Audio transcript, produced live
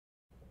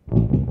Look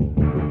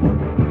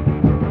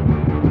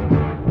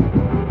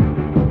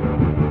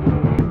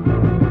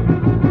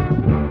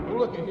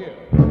at here.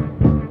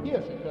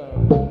 Here she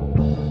comes.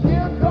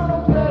 Here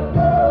comes that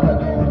girl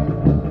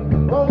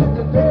again. Well, it's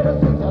a data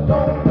since I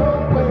don't know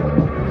when.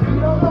 She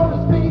don't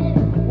notice me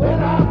when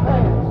I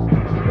pass.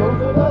 She goes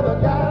with other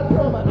guys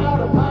coming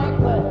out of my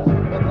class.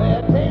 But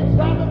that can't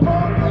stop me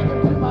from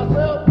thinking to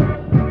myself,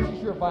 she's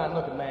sure fine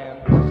looking,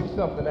 man. She's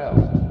something else.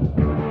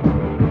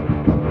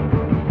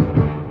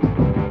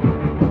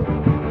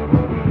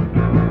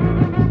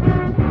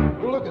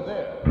 Look at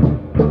there.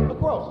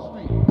 Across the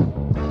street.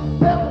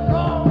 There's a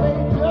car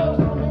made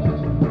just for me.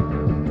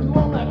 You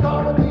want that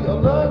car to be a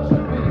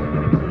luxury.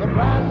 But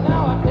right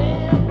now I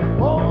can't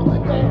hold the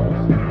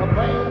gas. A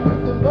brand new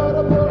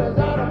convertible is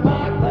out of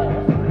my class.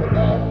 But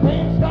that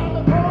can't stop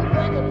me from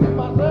thinking to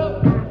myself,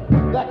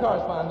 that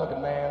car's fine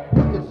looking, man.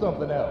 It's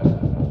something else.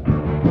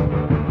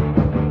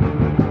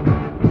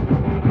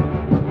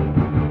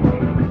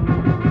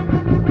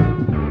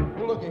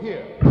 Look at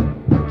here.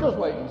 Just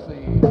wait and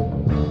see.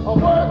 I'll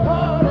work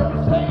hard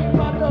and save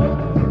my dough.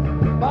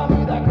 Buy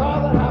me that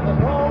car that I've been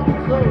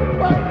wanting so.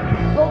 But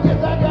go get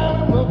that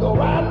gun and we'll go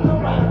riding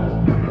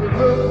around. It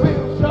looks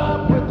real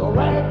sharp with the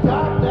rag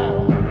top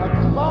down. I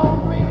keep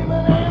on dreaming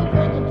and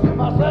thinking to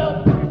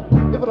myself,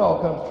 if it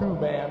all comes true,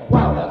 man,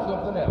 wow, that's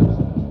something else.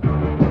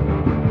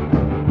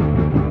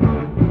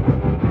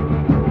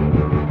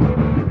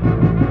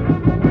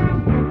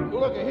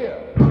 Look at here.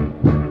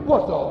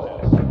 What's all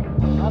this?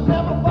 I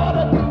never thought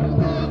I'd do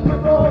this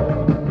before.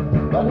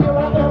 But here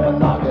I am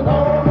knocking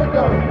on the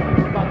door.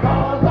 My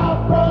car's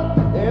out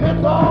front and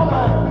it's all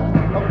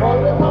mine. A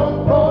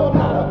 41 Ford,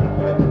 not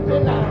a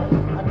 59.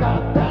 I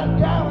got that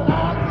gal and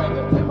I'm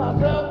thinking to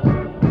myself,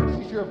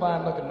 she's sure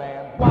fine looking,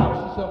 man. Wow,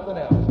 she's something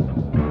else.